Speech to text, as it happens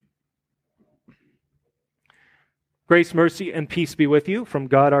Grace, mercy, and peace be with you from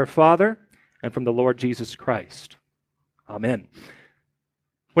God our Father and from the Lord Jesus Christ. Amen.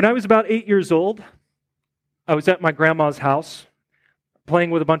 When I was about 8 years old, I was at my grandma's house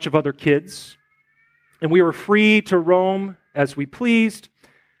playing with a bunch of other kids, and we were free to roam as we pleased.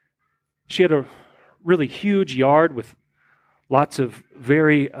 She had a really huge yard with lots of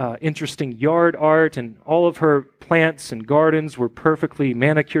very interesting yard art, and all of her plants and gardens were perfectly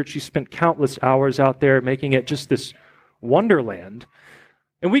manicured. She spent countless hours out there making it just this wonderland.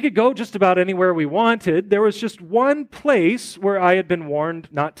 And we could go just about anywhere we wanted. There was just one place where I had been warned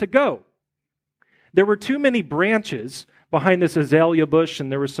not to go. There were too many branches behind this azalea bush,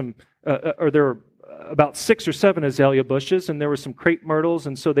 and there were about 6 or 7 azalea bushes, and there were some crepe myrtles,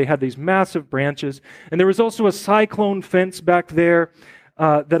 and so they had these massive branches. And there was also a cyclone fence back there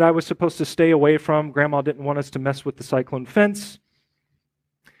that I was supposed to stay away from. Grandma didn't want us to mess with the cyclone fence.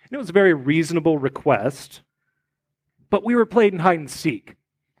 And it was a very reasonable request, but we were playing hide and seek,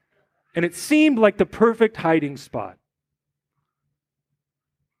 and it seemed like the perfect hiding spot.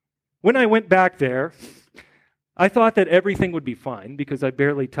 When I went back there, I thought that everything would be fine because I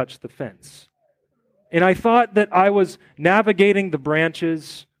barely touched the fence. And I thought that I was navigating the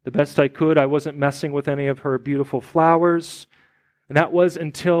branches the best I could. I wasn't messing with any of her beautiful flowers. And that was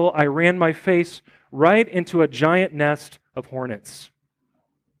until I ran my face right into a giant nest of hornets.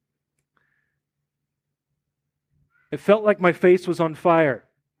 It felt like my face was on fire.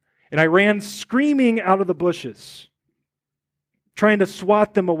 And I ran screaming out of the bushes, trying to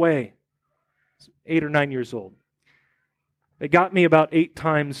swat them away. 8 or 9 years old. They got me about 8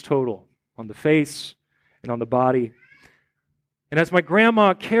 times total on the face and on the body. And as my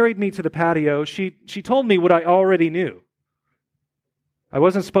grandma carried me to the patio, she told me what I already knew. I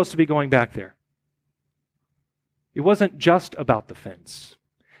wasn't supposed to be going back there. It wasn't just about the fence.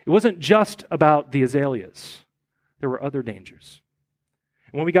 It wasn't just about the azaleas. There were other dangers.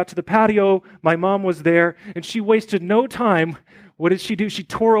 And when we got to the patio, my mom was there, and she wasted no time. What did she do? She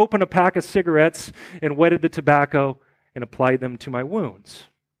tore open a pack of cigarettes and wetted the tobacco and applied them to my wounds.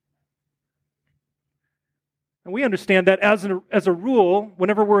 And we understand that as a rule,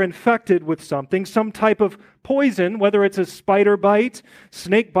 whenever we're infected with something, some type of poison, whether it's a spider bite,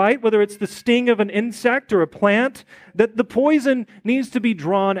 snake bite, whether it's the sting of an insect or a plant, that the poison needs to be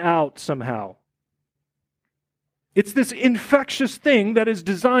drawn out somehow. It's this infectious thing that is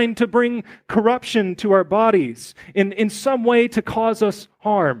designed to bring corruption to our bodies, in some way to cause us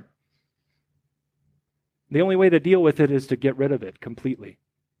harm. The only way to deal with it is to get rid of it completely.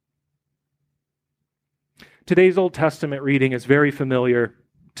 Today's Old Testament reading is very familiar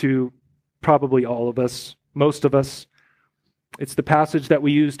to probably all of us, most of us. It's the passage that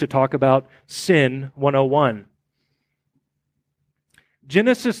we use to talk about Sin 101.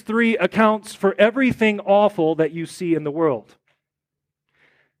 Genesis 3 accounts for everything awful that you see in the world.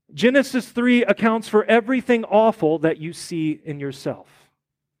 Genesis 3 accounts for everything awful that you see in yourself.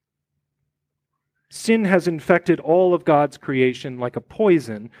 Sin has infected all of God's creation like a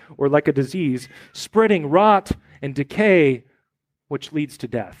poison or like a disease, spreading rot and decay, which leads to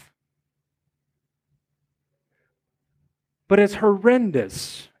death. But as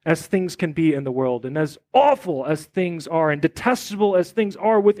horrendous as things can be in the world, and as awful as things are, and detestable as things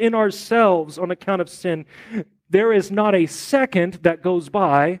are within ourselves on account of sin, there is not a second that goes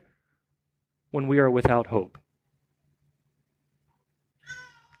by when we are without hope.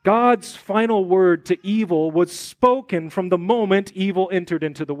 God's final word to evil was spoken from the moment evil entered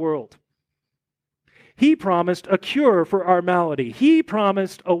into the world. He promised a cure for our malady. He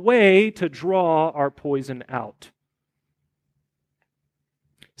promised a way to draw our poison out.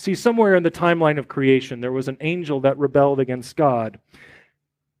 See, somewhere in the timeline of creation, there was an angel that rebelled against God.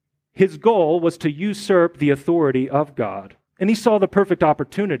 His goal was to usurp the authority of God, and he saw the perfect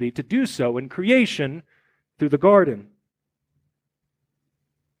opportunity to do so in creation through the garden.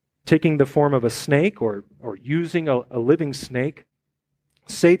 Taking the form of a snake or using a living snake,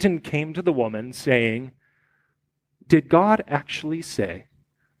 Satan came to the woman saying, "Did God actually say,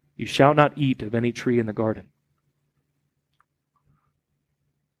 'You shall not eat of any tree in the garden'?"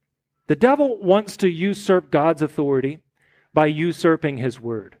 The devil wants to usurp God's authority by usurping his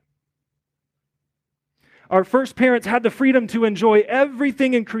word. Our first parents had the freedom to enjoy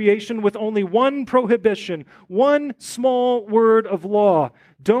everything in creation with only one prohibition, one small word of law.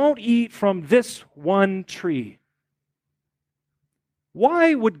 Don't eat from this one tree.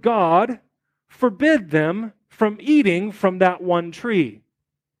 Why would God forbid them from eating from that one tree?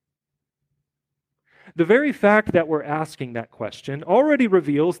 The very fact that we're asking that question already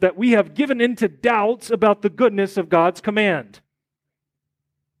reveals that we have given in to doubts about the goodness of God's command.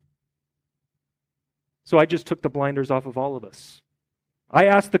 So I just took the blinders off of all of us. I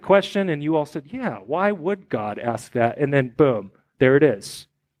asked the question and you all said, yeah, why would God ask that? And then boom, there it is.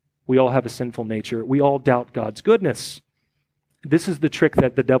 We all have a sinful nature. We all doubt God's goodness. This is the trick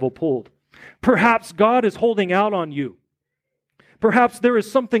that the devil pulled. Perhaps God is holding out on you. Perhaps there is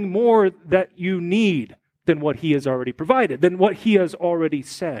something more that you need than what he has already provided, than what he has already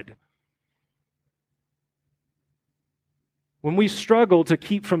said. When we struggle to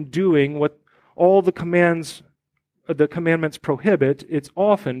keep from doing what all the commandments prohibit, it's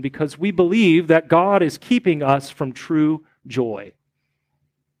often because we believe that God is keeping us from true joy.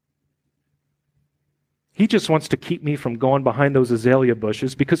 He just wants to keep me from going behind those azalea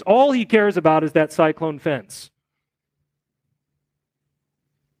bushes because all he cares about is that cyclone fence.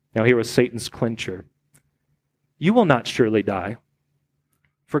 Now here was Satan's clincher. You will not surely die,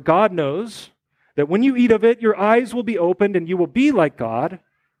 for God knows that when you eat of it, your eyes will be opened and you will be like God,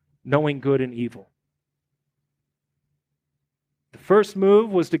 knowing good and evil. The first move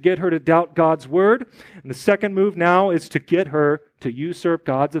was to get her to doubt God's word, and the second move now is to get her to usurp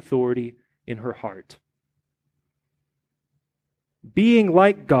God's authority in her heart. Being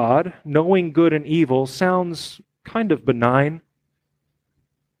like God, knowing good and evil, sounds kind of benign,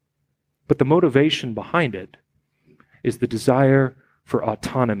 but the motivation behind it is the desire for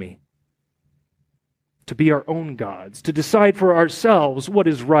autonomy. To be our own gods, to decide for ourselves what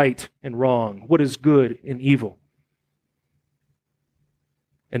is right and wrong, what is good and evil.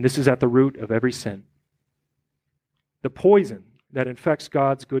 And this is at the root of every sin. The poison that infects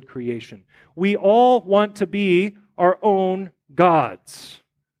God's good creation. We all want to be our own gods.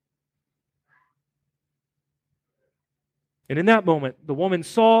 And in that moment, the woman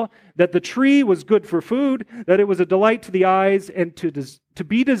saw that the tree was good for food, that it was a delight to the eyes, and to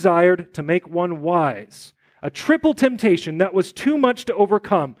be desired to make one wise. A triple temptation that was too much to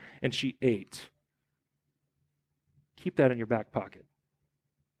overcome, and she ate. Keep that in your back pocket.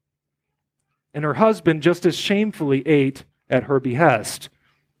 And her husband just as shamefully ate at her behest.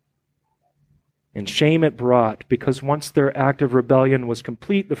 And shame it brought, because once their act of rebellion was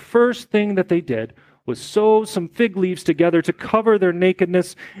complete, the first thing that they did was sew some fig leaves together to cover their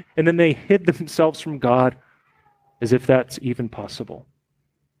nakedness, and then they hid themselves from God, as if that's even possible.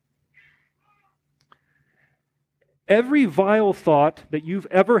 Every vile thought that you've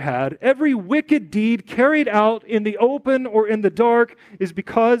ever had, every wicked deed carried out in the open or in the dark, is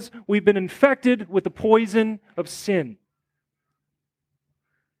because we've been infected with the poison of sin.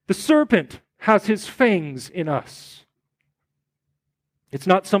 The serpent has his fangs in us. It's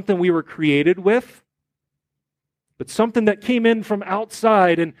not something we were created with, but something that came in from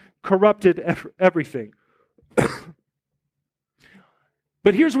outside and corrupted everything.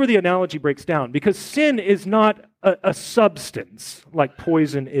 But here's where the analogy breaks down, because sin is not a substance like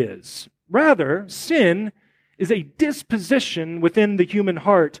poison is. Rather, sin is a disposition within the human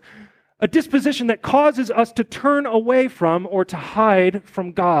heart, a disposition that causes us to turn away from or to hide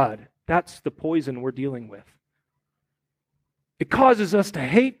from God. That's the poison we're dealing with. It causes us to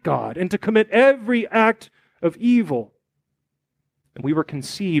hate God and to commit every act of evil. And we were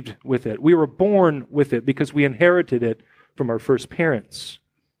conceived with it. We were born with it because we inherited it from our first parents.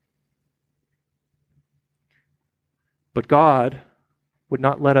 But God would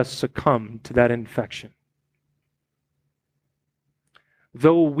not let us succumb to that infection.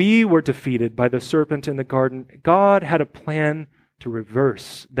 Though we were defeated by the serpent in the garden, God had a plan to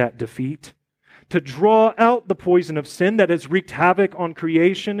reverse that defeat, to draw out the poison of sin that has wreaked havoc on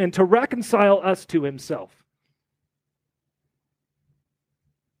creation, and to reconcile us to himself.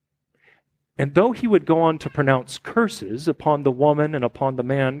 And though he would go on to pronounce curses upon the woman and upon the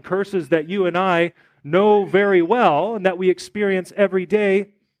man, curses that you and I know very well and that we experience every day,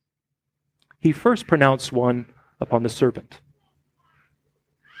 he first pronounced one upon the serpent.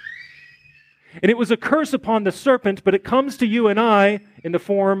 And it was a curse upon the serpent, but it comes to you and I in the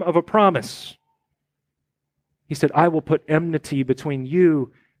form of a promise. He said, I will put enmity between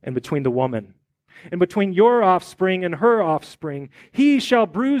you and between the woman, and between your offspring and her offspring. He shall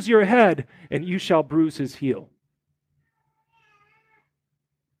bruise your head, and you shall bruise his heel.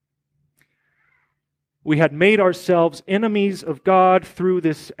 We had made ourselves enemies of God through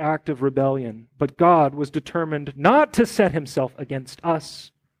this act of rebellion, but God was determined not to set himself against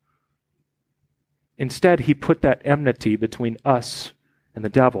us. Instead, he put that enmity between us and the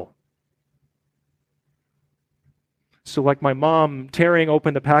devil. So like my mom tearing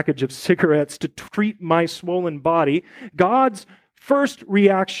open the package of cigarettes to treat my swollen body, God's first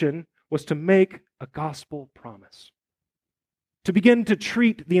reaction was to make a gospel promise. To begin to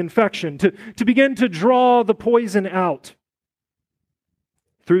treat the infection, to begin to draw the poison out.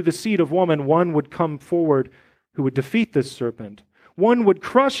 Through the seed of woman, one would come forward who would defeat this serpent. One would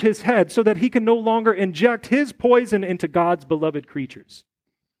crush his head so that he can no longer inject his poison into God's beloved creatures.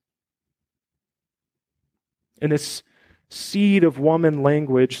 And this seed of woman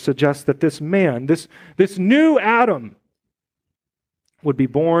language suggests that this man, this new Adam, would be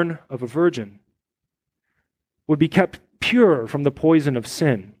born of a virgin, would be kept pure from the poison of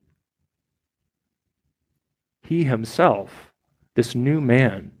sin. He himself, this new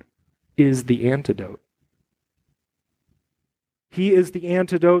man, is the antidote. He is the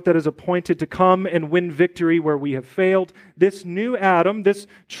antidote that is appointed to come and win victory where we have failed. This new Adam, this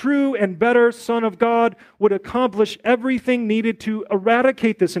true and better Son of God, would accomplish everything needed to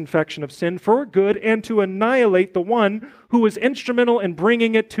eradicate this infection of sin for good and to annihilate the one who was instrumental in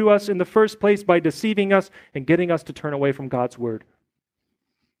bringing it to us in the first place by deceiving us and getting us to turn away from God's word.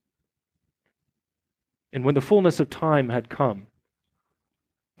 And when the fullness of time had come,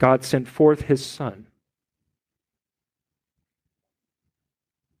 God sent forth his Son.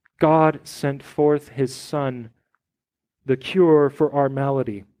 God sent forth his Son, the cure for our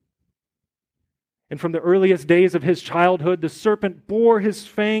malady. And from the earliest days of his childhood, the serpent bore his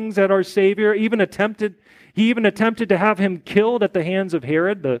fangs at our Savior, he even attempted to have him killed at the hands of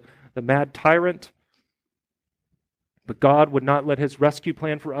Herod, the mad tyrant. But God would not let his rescue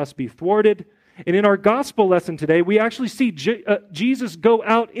plan for us be thwarted. And in our gospel lesson today, we actually see Jesus go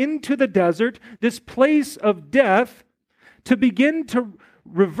out into the desert, this place of death, to begin to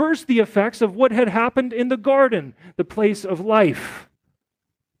reverse the effects of what had happened in the garden, the place of life.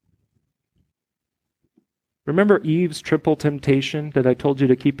 Remember Eve's triple temptation that I told you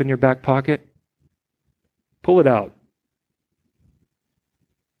to keep in your back pocket? Pull it out.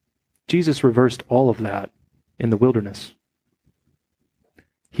 Jesus reversed all of that in the wilderness.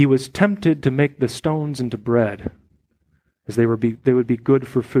 He was tempted to make the stones into bread, as they would be good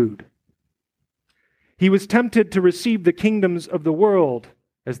for food. He was tempted to receive the kingdoms of the world,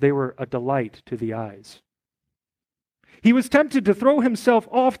 as they were a delight to the eyes. He was tempted to throw himself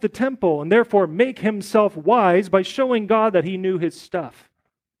off the temple and therefore make himself wise by showing God that he knew his stuff.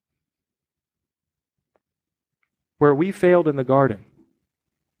 Where we failed in the garden,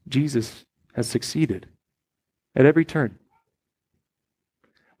 Jesus has succeeded at every turn.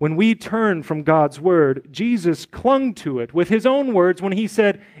 When we turned from God's word, Jesus clung to it with his own words when he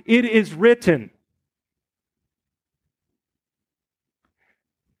said, "It is written."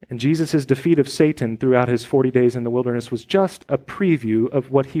 And Jesus' defeat of Satan throughout his 40 days in the wilderness was just a preview of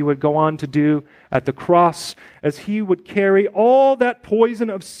what he would go on to do at the cross as he would carry all that poison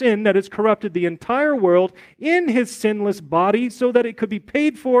of sin that has corrupted the entire world in his sinless body so that it could be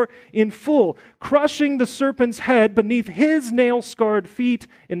paid for in full, crushing the serpent's head beneath his nail-scarred feet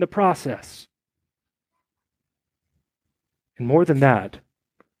in the process. And more than that,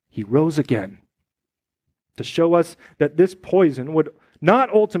 he rose again to show us that this poison would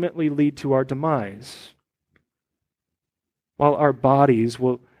not ultimately lead to our demise. While our bodies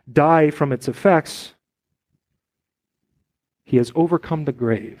will die from its effects, he has overcome the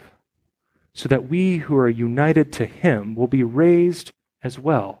grave, so that we who are united to him will be raised as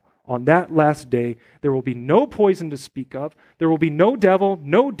well. On that last day, there will be no poison to speak of. There will be no devil,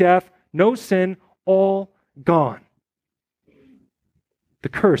 no death, no sin, all gone. The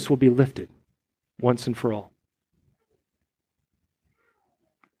curse will be lifted once and for all.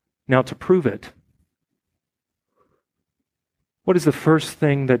 Now, to prove it, what is the first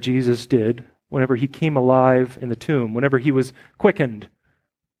thing that Jesus did whenever he came alive in the tomb, whenever he was quickened?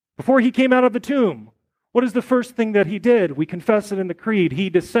 Before he came out of the tomb, what is the first thing that he did? We confess it in the creed. He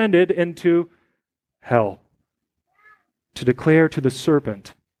descended into hell to declare to the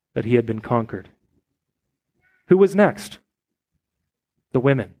serpent that he had been conquered. Who was next? The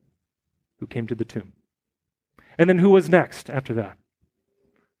women who came to the tomb. And then who was next after that?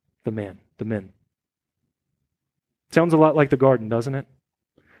 The men. Sounds a lot like the garden, doesn't it?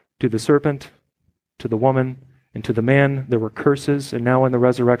 To the serpent, to the woman, and to the man, there were curses, and now in the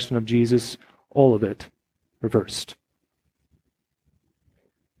resurrection of Jesus, all of it reversed.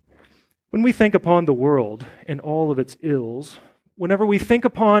 When we think upon the world and all of its ills, whenever we think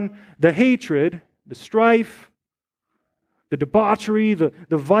upon the hatred, the strife, the debauchery, the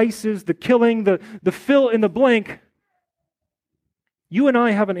vices, the killing, the fill in the blank, you and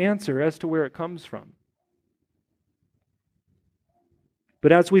I have an answer as to where it comes from.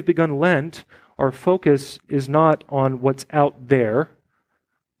 But as we've begun Lent, our focus is not on what's out there,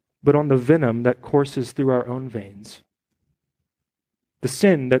 but on the venom that courses through our own veins. The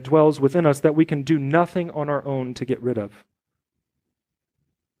sin that dwells within us that we can do nothing on our own to get rid of.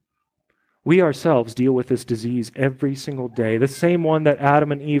 We ourselves deal with this disease every single day, the same one that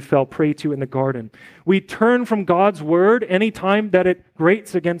Adam and Eve fell prey to in the garden. We turn from God's word any time that it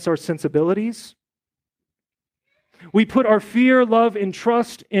grates against our sensibilities. We put our fear, love, and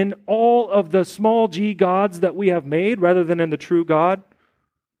trust in all of the small g gods that we have made rather than in the true God.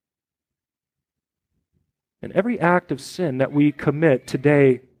 And every act of sin that we commit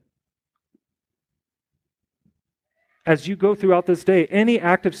today, as you go throughout this day, any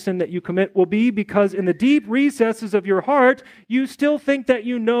act of sin that you commit will be because in the deep recesses of your heart, you still think that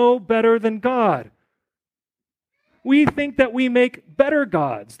you know better than God. We think that we make better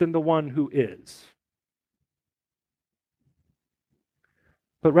gods than the one who is.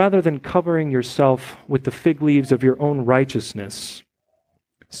 But rather than covering yourself with the fig leaves of your own righteousness,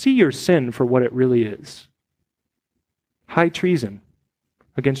 see your sin for what it really is. High treason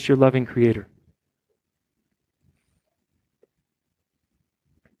against your loving Creator.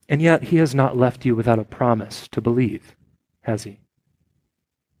 And yet, He has not left you without a promise to believe, has He?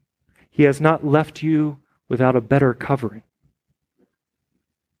 He has not left you without a better covering.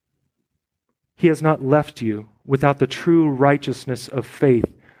 He has not left you without the true righteousness of faith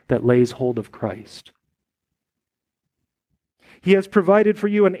that lays hold of Christ. He has provided for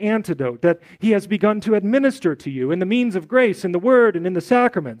you an antidote that He has begun to administer to you in the means of grace, in the Word, and in the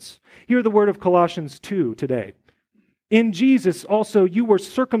sacraments. Hear the word of Colossians 2 today. In Jesus also you were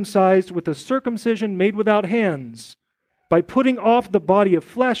circumcised with a circumcision made without hands, by putting off the body of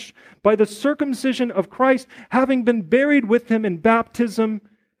flesh, by the circumcision of Christ, having been buried with Him in baptism,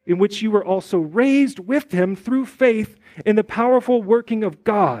 in which you were also raised with Him through faith in the powerful working of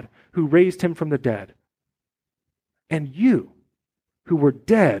God who raised Him from the dead. And you, who were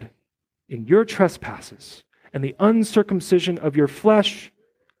dead in your trespasses and the uncircumcision of your flesh,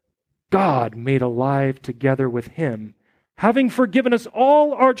 God made alive together with Him, having forgiven us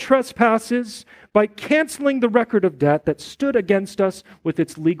all our trespasses by canceling the record of debt that stood against us with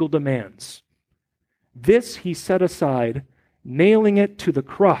its legal demands. This He set aside, nailing it to the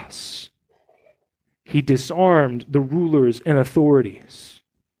cross. He disarmed the rulers and authorities,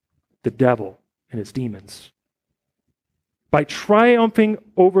 the devil and his demons, by triumphing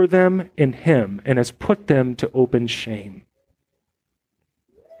over them in Him, and has put them to open shame.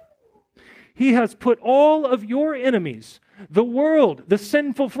 He has put all of your enemies, the world, the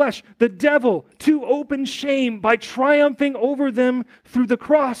sinful flesh, the devil, to open shame by triumphing over them through the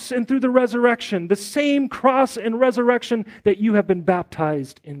cross and through the resurrection, the same cross and resurrection that you have been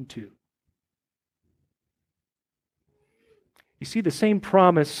baptized into. You see, the same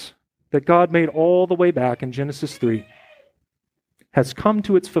promise that God made all the way back in Genesis 3 has come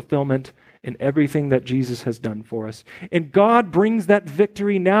to its fulfillment in everything that Jesus has done for us. And God brings that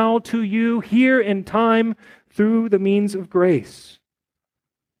victory now to you here in time through the means of grace.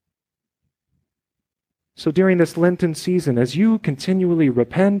 So during this Lenten season, as you continually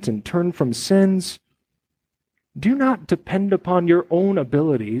repent and turn from sins, do not depend upon your own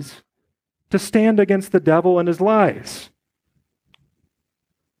abilities to stand against the devil and his lies,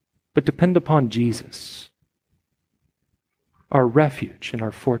 but depend upon Jesus, our refuge and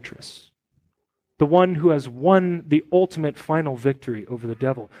our fortress, the one who has won the ultimate final victory over the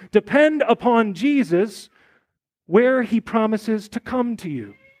devil. Depend upon Jesus where He promises to come to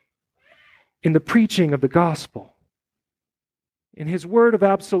you, in the preaching of the gospel, in His word of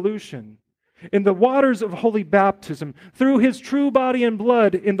absolution, in the waters of holy baptism, through His true body and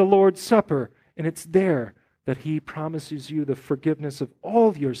blood in the Lord's Supper. And it's there that He promises you the forgiveness of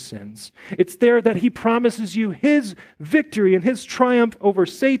all your sins. It's there that He promises you His victory and His triumph over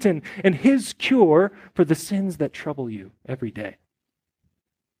Satan and His cure for the sins that trouble you every day.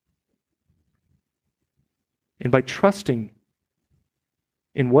 And by trusting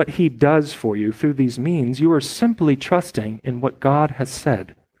in what He does for you through these means, you are simply trusting in what God has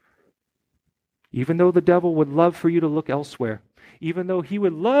said. Even though the devil would love for you to look elsewhere, even though he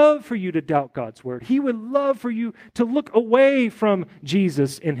would love for you to doubt God's word, he would love for you to look away from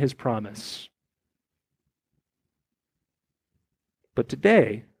Jesus in His promise. But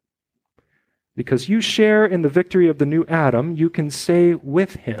today, because you share in the victory of the new Adam, you can say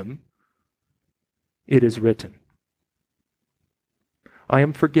with Him, "It is written. I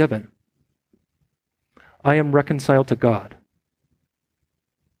am forgiven. I am reconciled to God.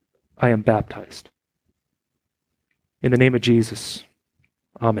 I am baptized." In the name of Jesus,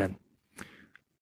 amen.